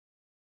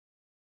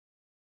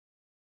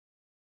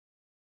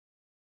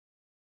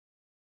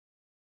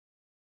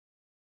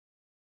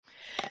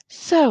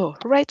So,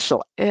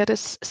 Rachel, it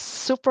is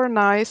super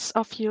nice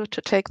of you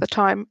to take the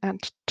time and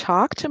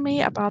talk to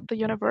me about the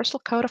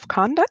Universal Code of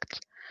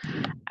Conduct.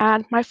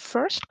 And my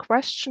first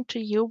question to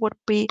you would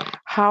be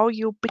how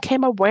you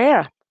became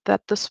aware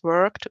that this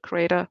work to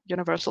create a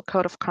Universal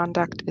Code of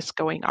Conduct is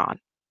going on.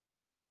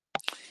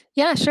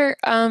 Yeah, sure.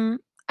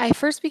 I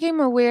first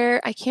became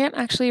aware, I can't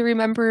actually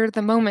remember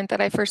the moment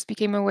that I first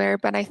became aware,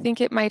 but I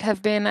think it might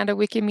have been at a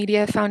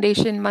Wikimedia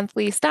Foundation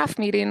monthly staff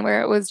meeting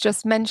where it was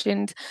just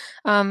mentioned,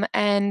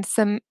 and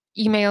some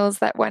emails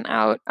that went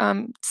out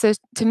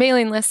to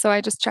mailing lists. So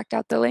I just checked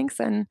out the links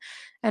and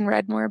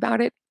read more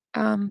about it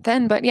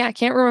then. But yeah, I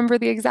can't remember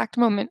the exact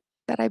moment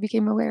that I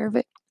became aware of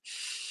it.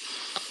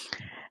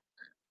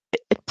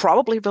 It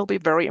probably will be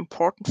very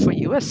important for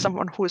you as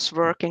someone who is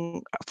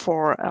working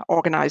for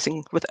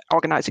organizing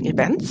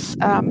events.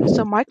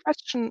 So my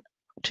question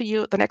to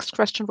you, the next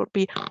question would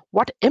be,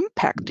 what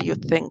impact do you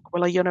think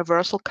will a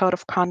universal code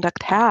of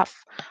conduct have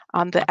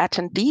on the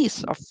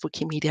attendees of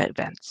Wikimedia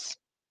events?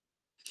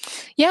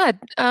 Yeah,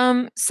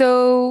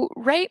 so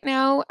right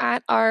now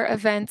at our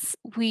events,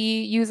 we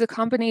use a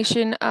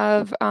combination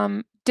of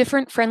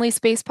different friendly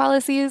space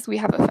policies. We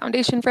have a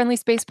foundation friendly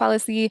space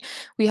policy,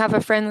 we have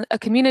a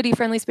community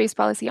friendly space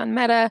policy on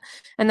Meta,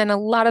 and then a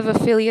lot of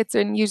affiliates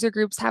and user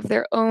groups have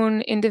their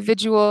own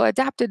individual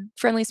adapted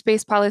friendly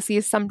space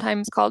policies,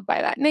 sometimes called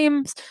by that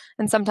names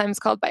and sometimes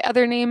called by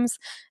other names.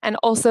 And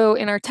also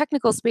in our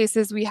technical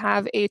spaces, we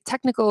have a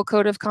technical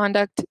code of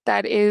conduct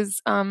that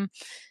is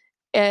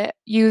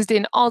used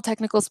in all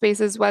technical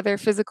spaces, whether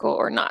physical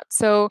or not.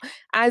 So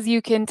as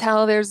you can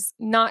tell, there's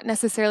not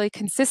necessarily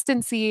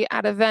consistency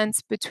at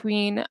events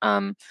between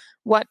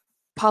what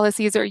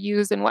policies are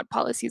used and what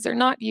policies are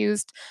not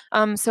used.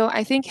 So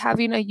I think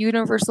having a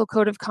universal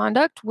code of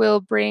conduct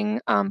will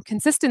bring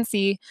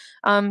consistency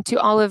to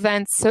all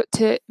events, so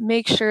to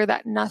make sure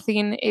that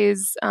nothing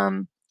is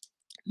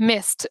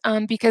missed,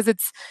 because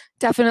it's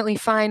definitely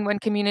fine when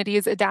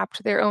communities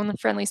adapt their own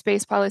friendly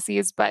space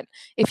policies. But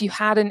if you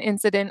had an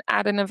incident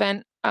at an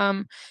event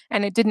and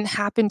it didn't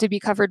happen to be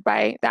covered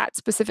by that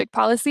specific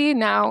policy,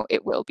 now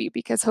it will be,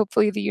 because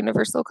hopefully the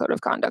Universal Code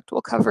of Conduct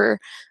will cover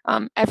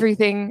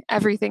everything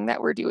that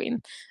we're doing,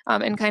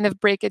 and kind of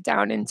break it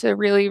down into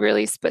really,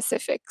 really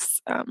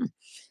specifics.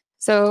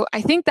 So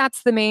I think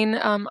that's the main,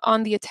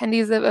 on the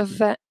attendees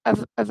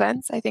of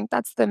events, I think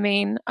that's the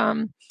main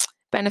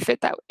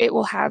benefit that it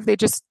will have. They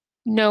just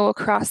know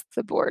across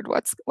the board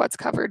what's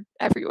covered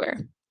everywhere.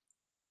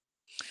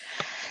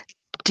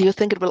 Do you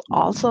think it will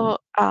also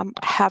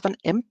have an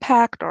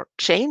impact or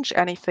change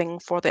anything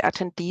for the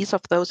attendees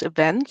of those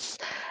events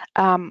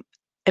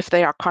if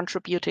they are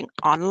contributing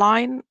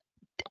online,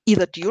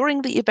 either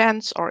during the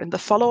events or in the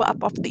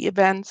follow-up of the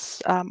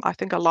events? I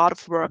think a lot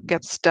of work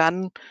gets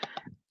done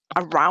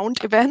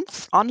around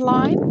events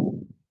online.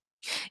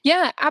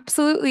 Yeah,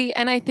 absolutely.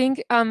 And I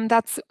think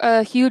that's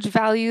a huge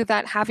value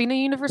that having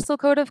a universal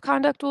code of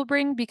conduct will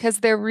bring, because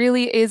there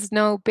really is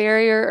no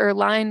barrier or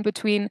line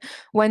between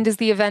when does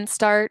the event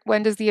start,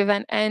 when does the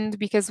event end,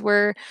 because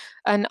we're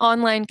an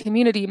online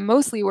community,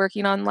 mostly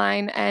working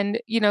online.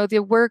 And, the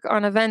work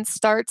on events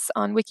starts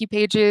on wiki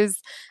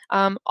pages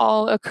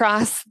all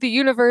across the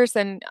universe,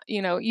 and,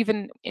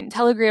 even in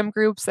Telegram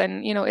groups.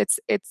 And, it's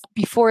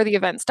before the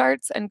event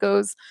starts and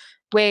goes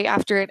way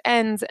after it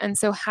ends. And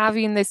so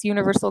having this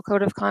universal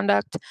code of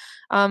conduct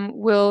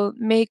will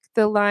make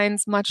the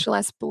lines much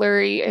less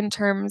blurry in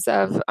terms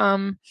of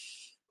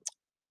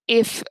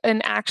if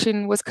an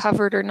action was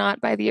covered or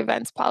not by the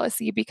events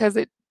policy, because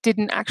it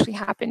didn't actually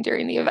happen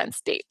during the event's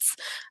dates.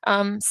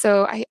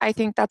 So I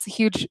think that's a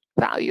huge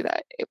value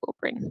that it will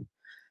bring.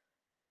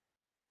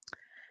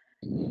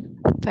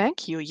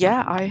 Thank you.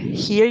 Yeah, I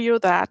hear you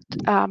that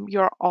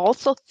you're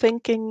also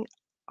thinking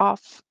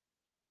of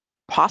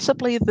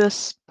possibly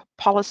this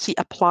policy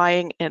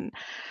applying in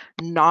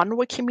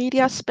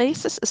non-Wikimedia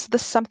spaces. Is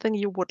this something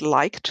you would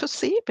like to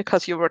see?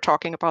 Because you were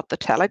talking about the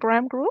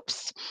Telegram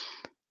groups.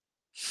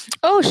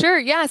 Oh, sure.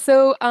 Yeah.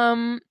 So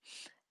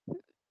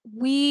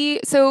we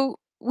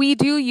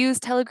do use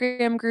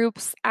Telegram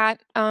groups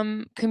at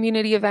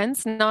community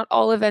events. Not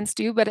all events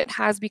do, but it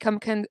has become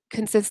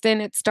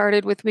consistent. It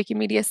started with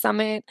Wikimedia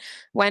Summit,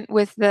 went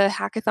with the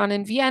hackathon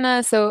in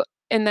Vienna. So,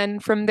 and then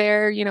from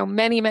there,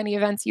 many, many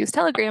events use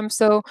Telegram.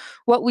 So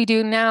what we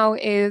do now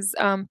is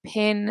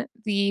pin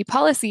the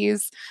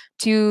policies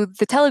to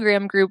the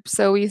Telegram group.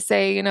 So we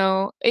say, in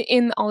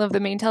all of the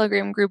main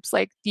Telegram groups,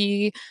 like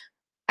the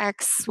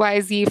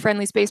XYZ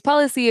friendly space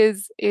policy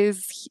is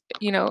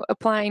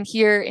applying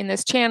here in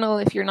this channel.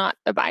 If you're not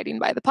abiding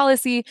by the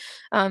policy,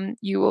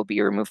 you will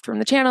be removed from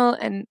the channel.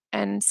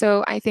 And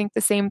so I think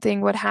the same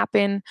thing would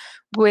happen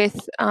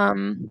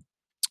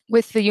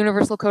with the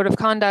universal code of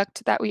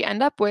conduct that we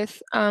end up with.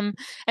 And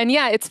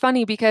yeah, it's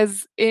funny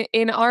because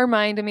in our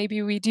mind,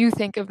 maybe we do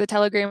think of the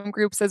Telegram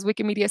groups as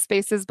Wikimedia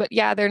spaces, but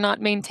yeah, they're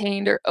not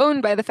maintained or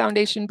owned by the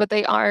foundation, but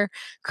they are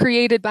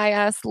created by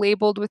us,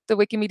 labeled with the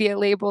Wikimedia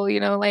label,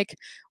 like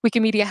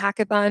Wikimedia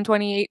Hackathon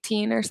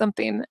 2018 or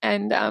something.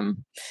 And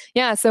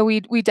yeah, so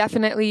we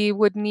definitely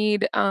would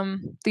need the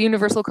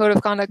universal code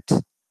of conduct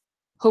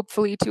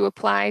hopefully to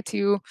apply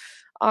to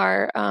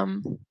our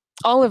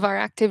all of our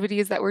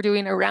activities that we're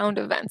doing around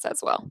events as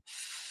well.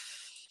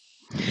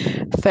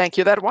 Thank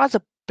you. That was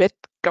a bit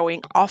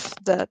going off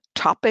the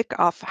topic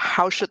of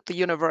how should the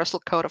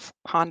Universal Code of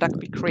Conduct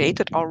be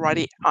created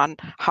already on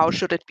how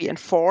should it be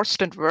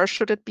enforced and where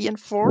should it be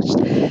enforced.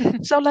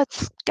 So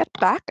let's get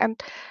back.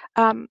 And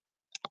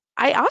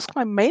I asked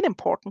my main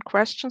important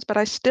questions, but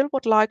I still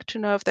would like to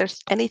know if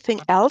there's anything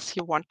else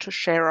you want to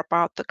share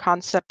about the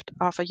concept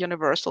of a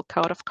Universal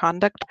Code of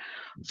Conduct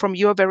from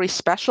your very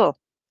special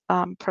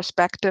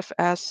perspective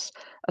as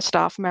a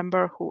staff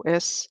member who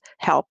is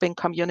helping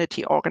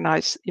community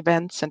organize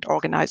events and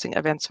organizing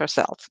events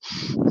herself.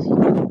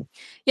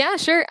 Yeah,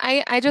 sure.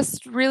 I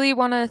just really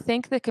want to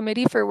thank the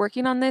committee for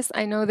working on this.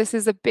 I know this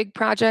is a big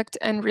project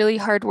and really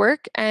hard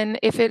work. And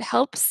if it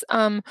helps,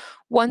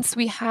 once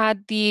we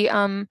had the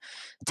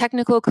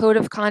technical code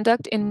of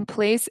conduct in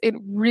place, it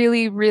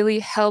really, really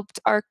helped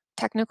our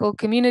technical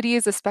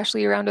communities,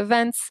 especially around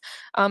events.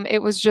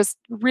 It was just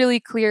really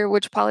clear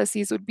which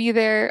policies would be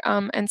there.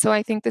 And so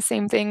I think the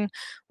same thing,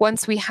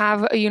 once we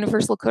have a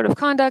universal code of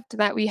conduct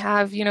that we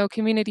have,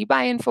 community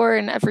buy-in for,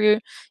 and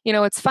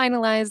it's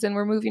finalized and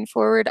we're moving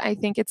forward, I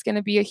think it's going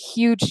to be a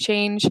huge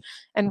change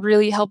and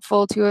really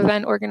helpful to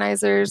event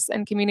organizers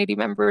and community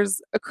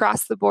members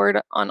across the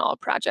board on all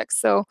projects.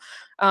 So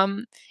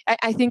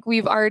I think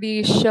we've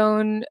already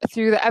shown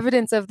through the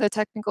evidence of the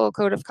technical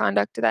code of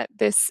conduct that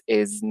this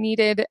is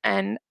needed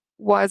and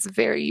was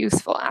very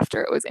useful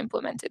after it was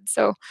implemented.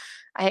 So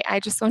I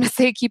just want to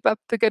say keep up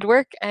the good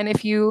work. And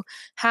if you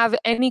have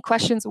any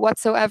questions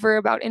whatsoever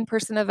about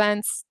in-person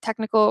events,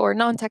 technical or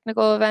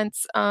non-technical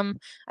events, I'm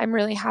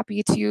really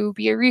happy to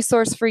be a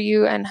resource for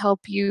you and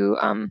help you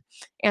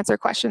answer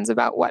questions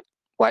about what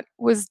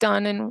was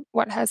done and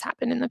what has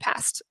happened in the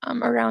past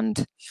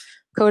around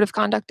code of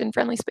conduct and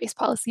friendly space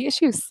policy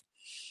issues.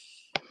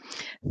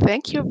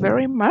 Thank you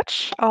very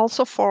much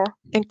also for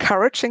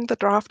encouraging the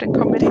drafting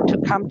committee to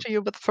come to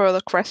you with further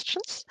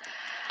questions.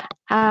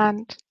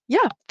 And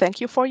yeah,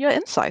 thank you for your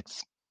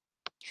insights.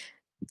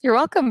 You're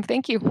welcome.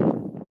 Thank you.